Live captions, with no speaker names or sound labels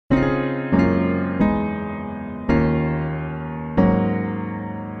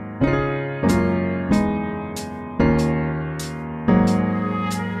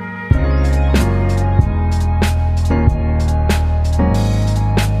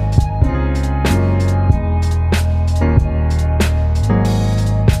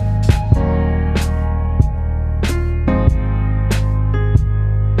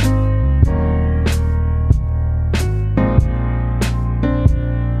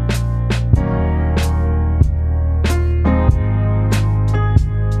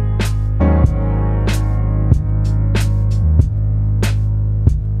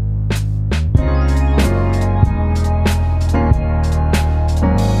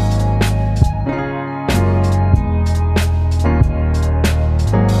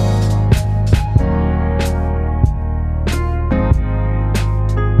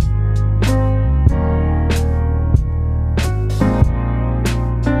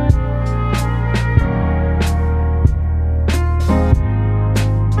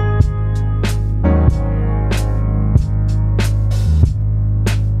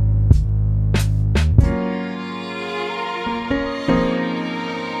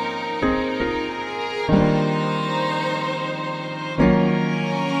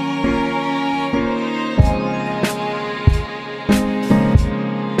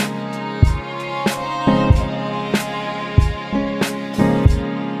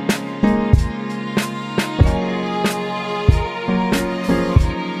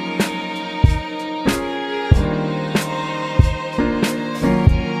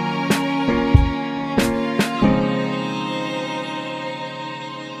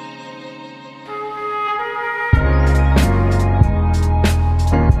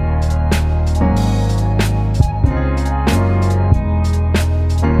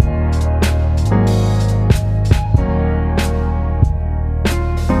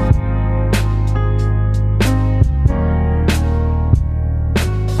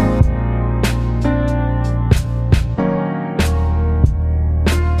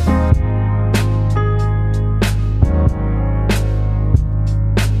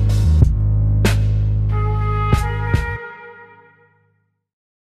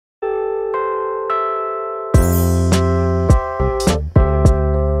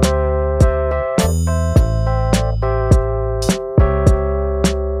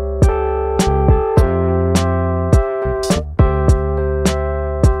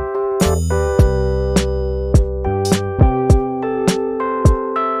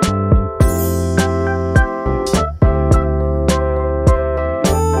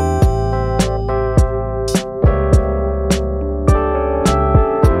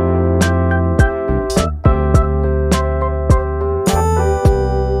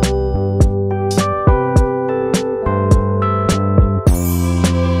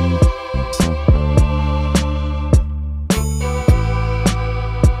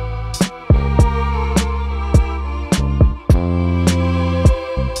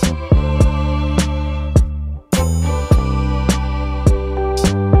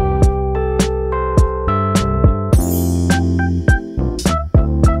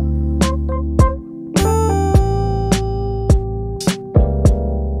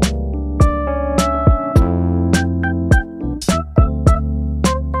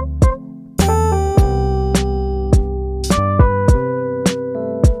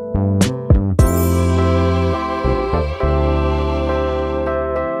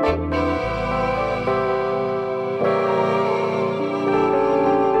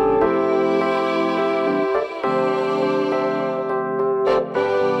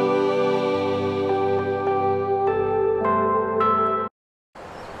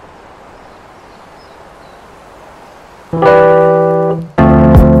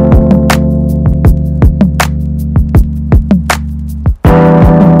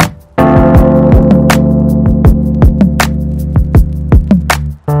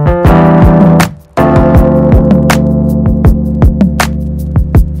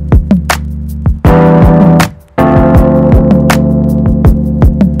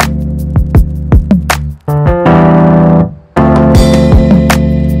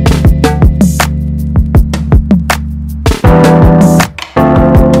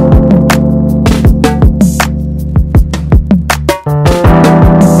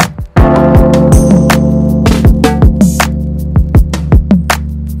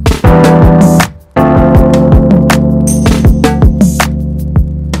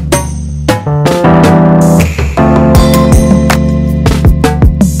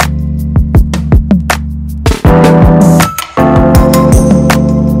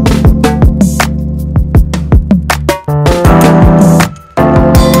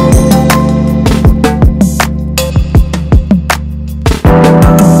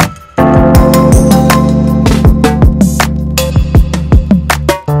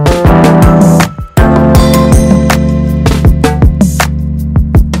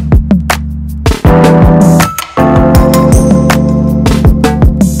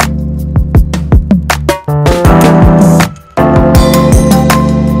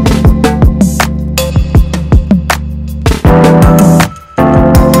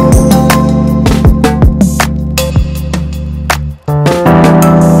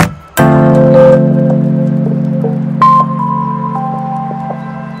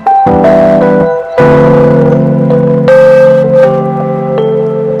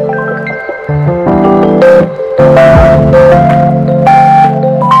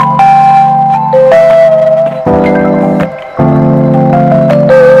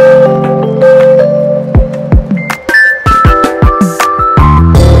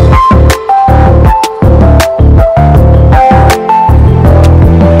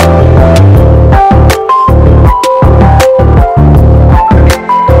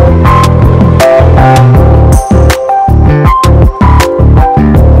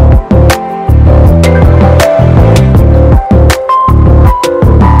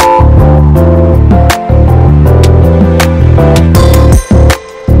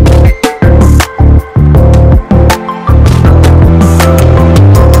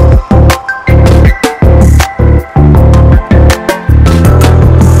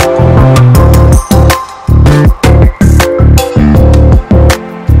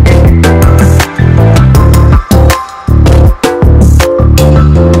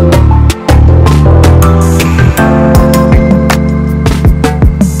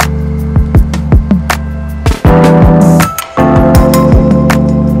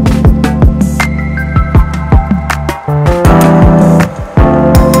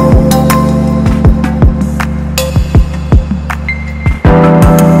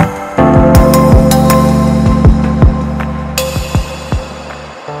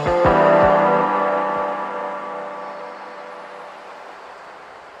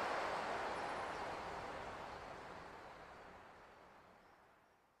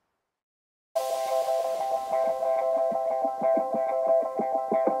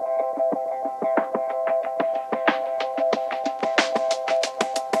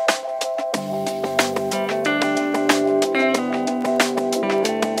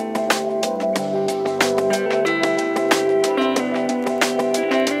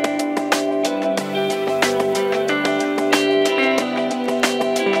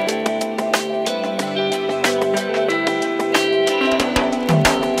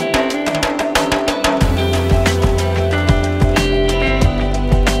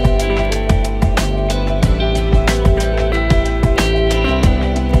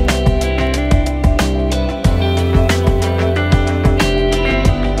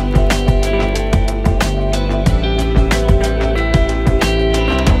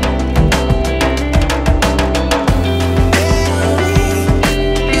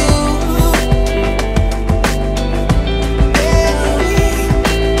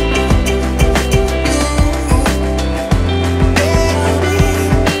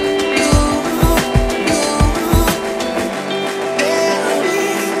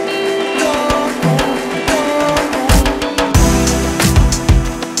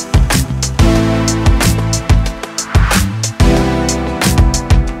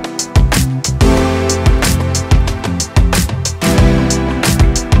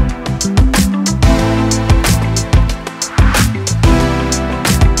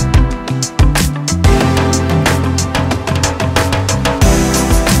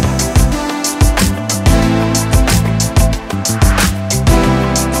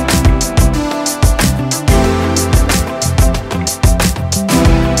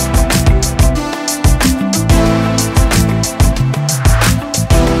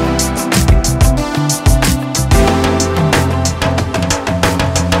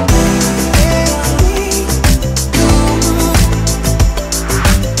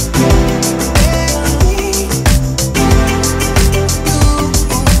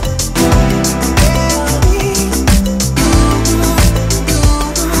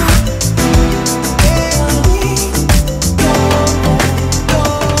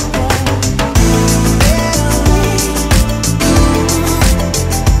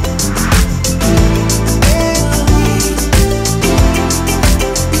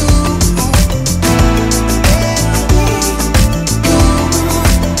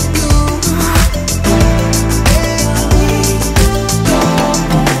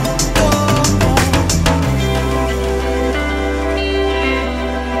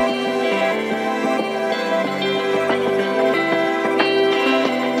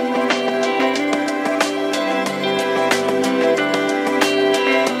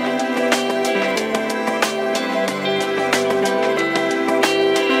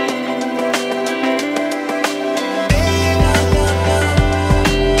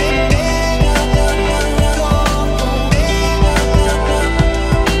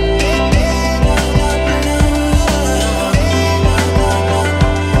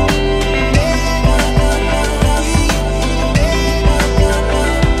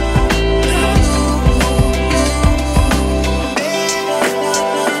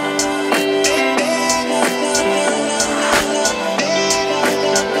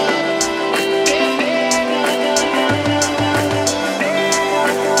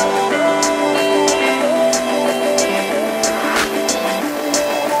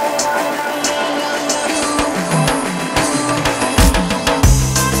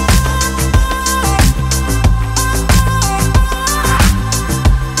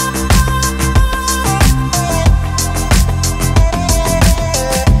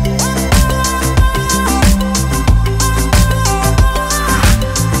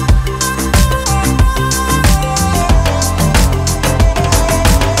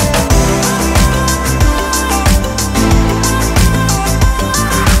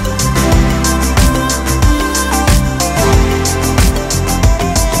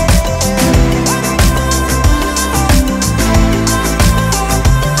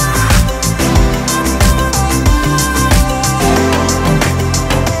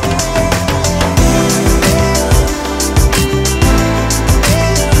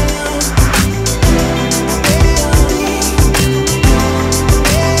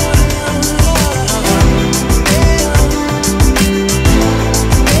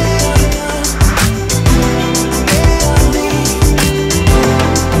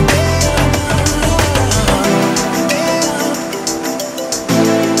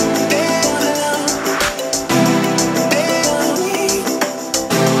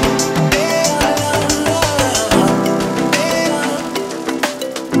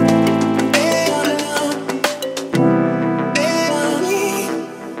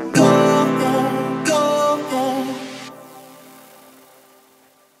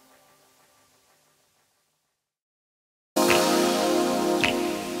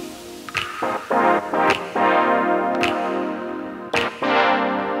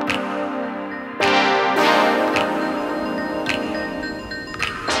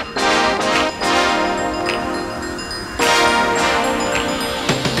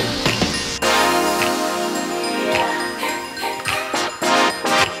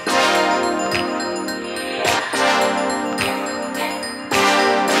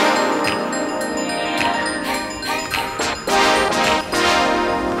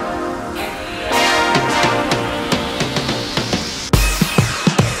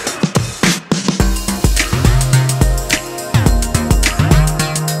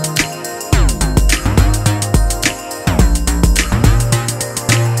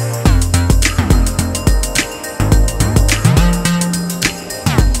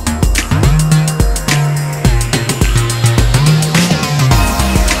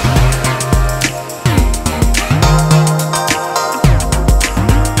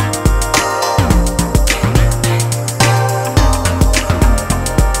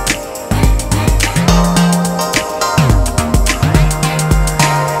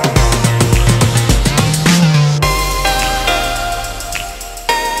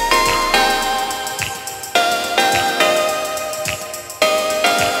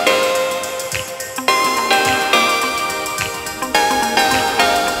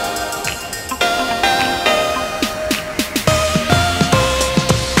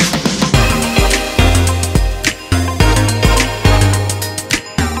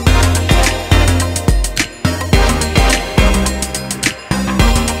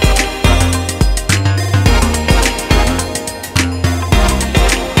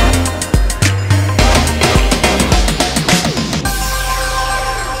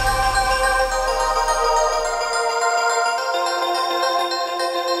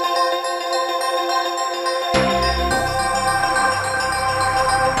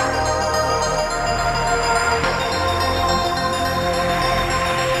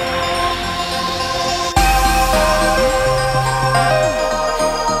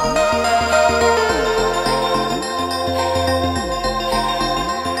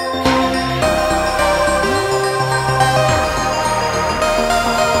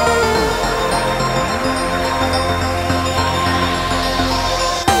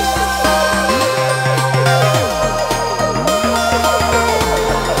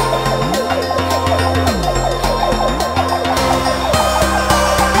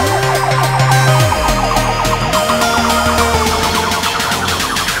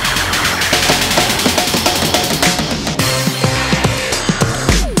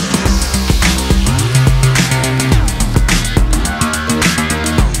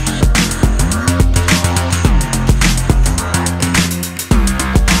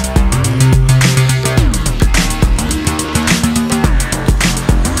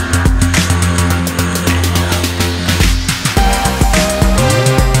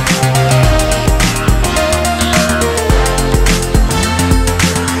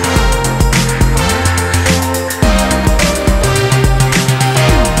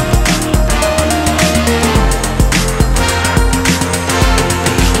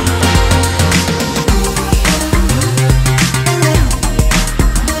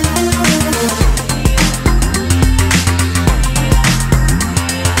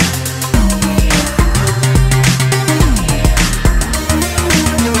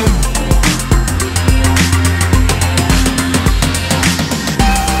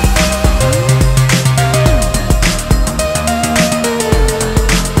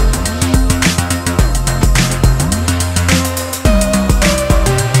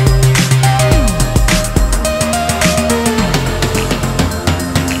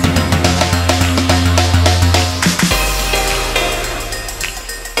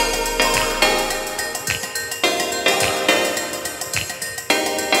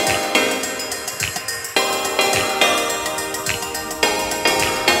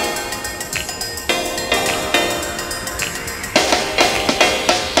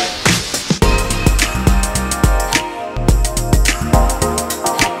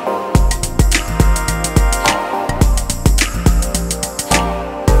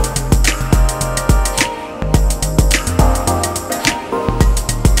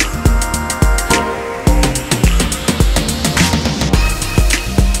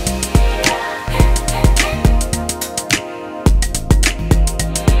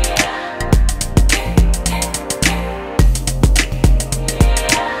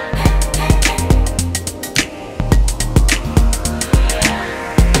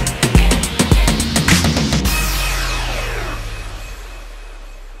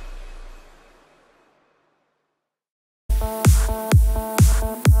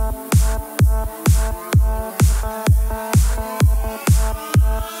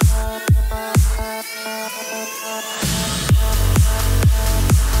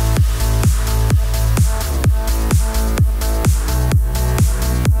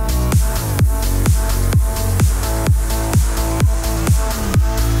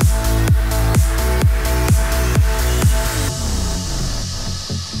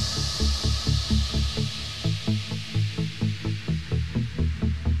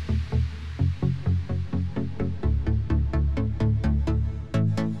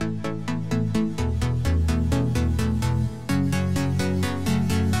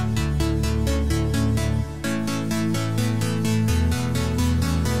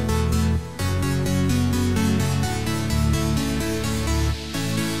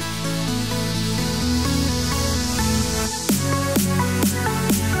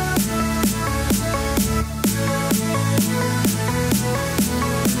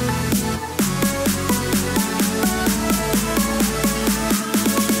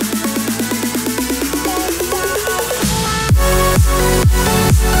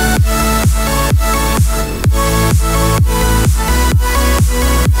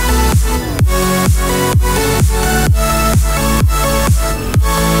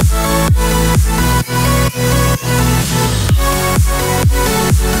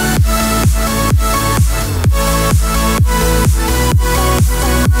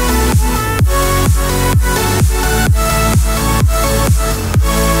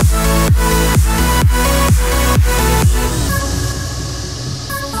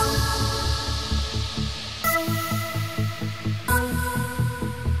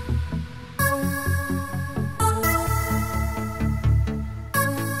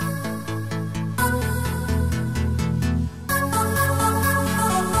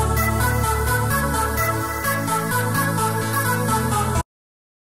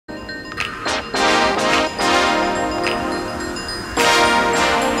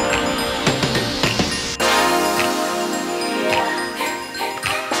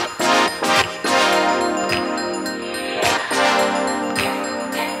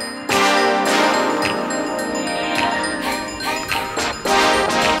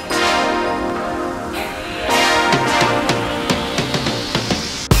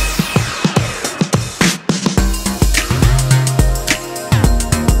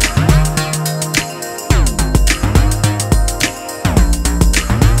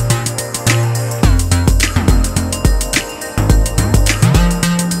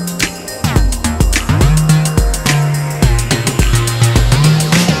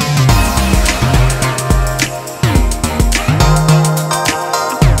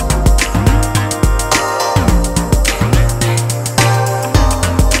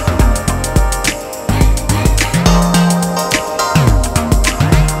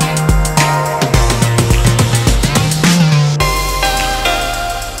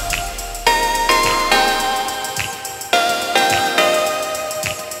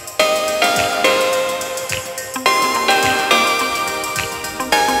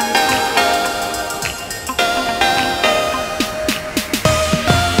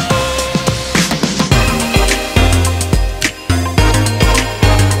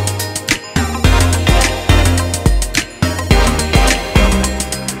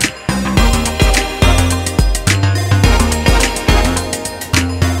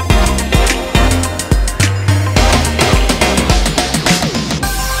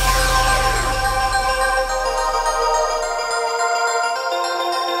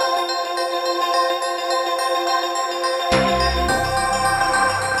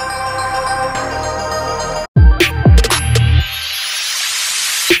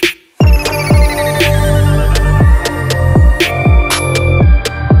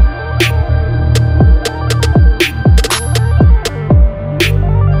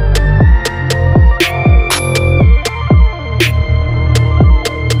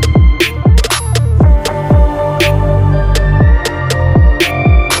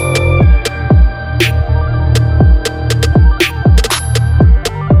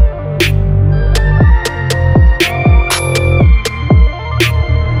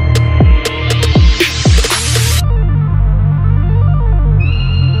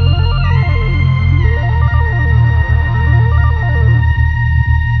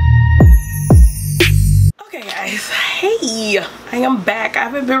everybody, I'm back. I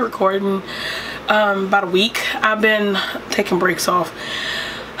haven't been recording about a week. I've been taking breaks off.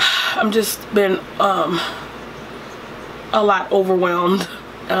 I'm just been a lot overwhelmed.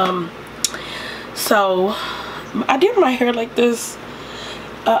 So I did my hair like this.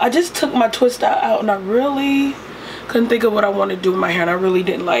 I just took my twist out and I really couldn't think of what I wanted to do with my hair, and I really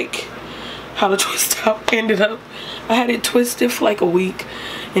didn't like how the twist out ended up. I had it twisted for like a week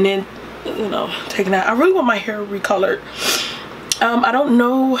and then, you know, taken out. I really want my hair recolored. I don't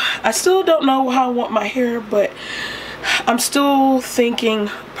know, I still don't know how I want my hair, but I'm still thinking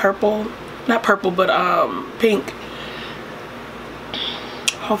purple, not purple, but pink.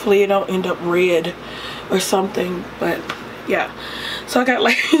 Hopefully it don't end up red or something, but yeah. So I got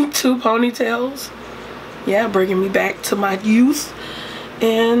like 2 ponytails, yeah, bringing me back to my youth,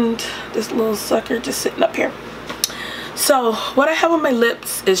 and this little sucker just sitting up here. So what I have on my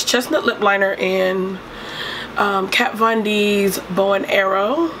lips is Chestnut Lip Liner and Kat Von D's Bow and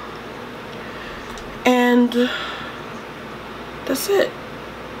Arrow, and that's it.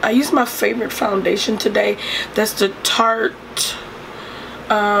 I used my favorite foundation today. That's the Tarte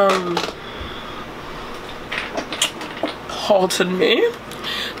halted me.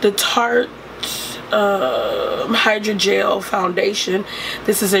 The Tarte Hydrogel foundation.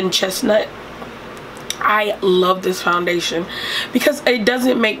 This is in Chestnut. I love this foundation because it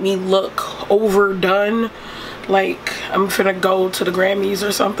doesn't make me look overdone like I'm finna go to the Grammys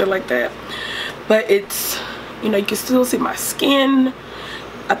or something like that, but it's, you know, you can still see my skin.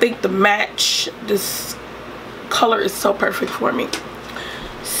 I think the match, this color is so perfect for me.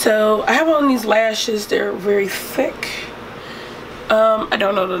 So I have on these lashes. They're very thick. I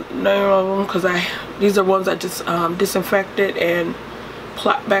don't know the name of them because these are ones I just disinfected and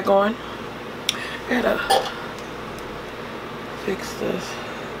plopped back on. Gotta fix this.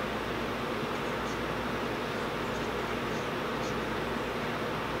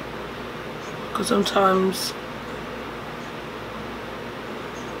 Because sometimes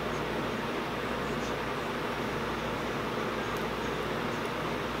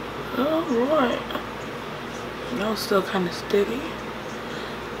alright. Now it's still kind of sticky.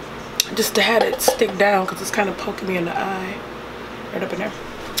 Just to have it stick down because it's kind of poking me in the eye. Right up in there.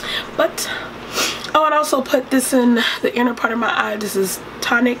 But oh, and I also put this in the inner part of my eye. This is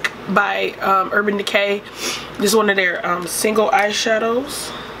Tonic by Urban Decay. This is one of their single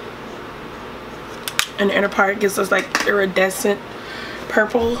eyeshadows. And the inner part gives us like iridescent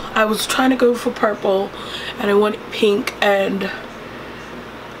purple. I was trying to go for purple and I wanted pink, and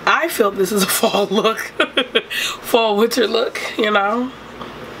I feel this is a fall look. Fall winter look, you know.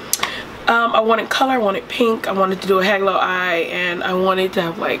 I wanted color, I wanted pink, I wanted to do a halo eye, and I wanted to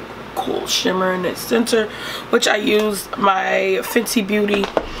have like cool shimmer in the center, which I used my Fenty Beauty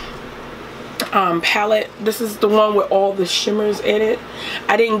palette. This is the one with all the shimmers in it.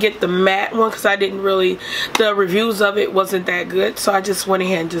 I didn't get the matte one because I didn't really, the reviews of it wasn't that good, so I just went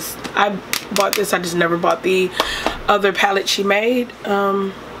ahead and I bought this. I just never bought the other palette she made.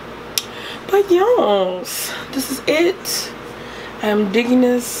 But yes, this is it. I'm digging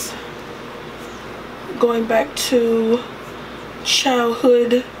this. Going back to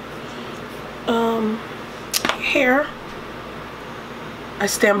childhood hair. I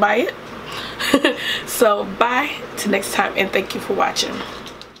stand by it. So bye till next time, and thank you for watching.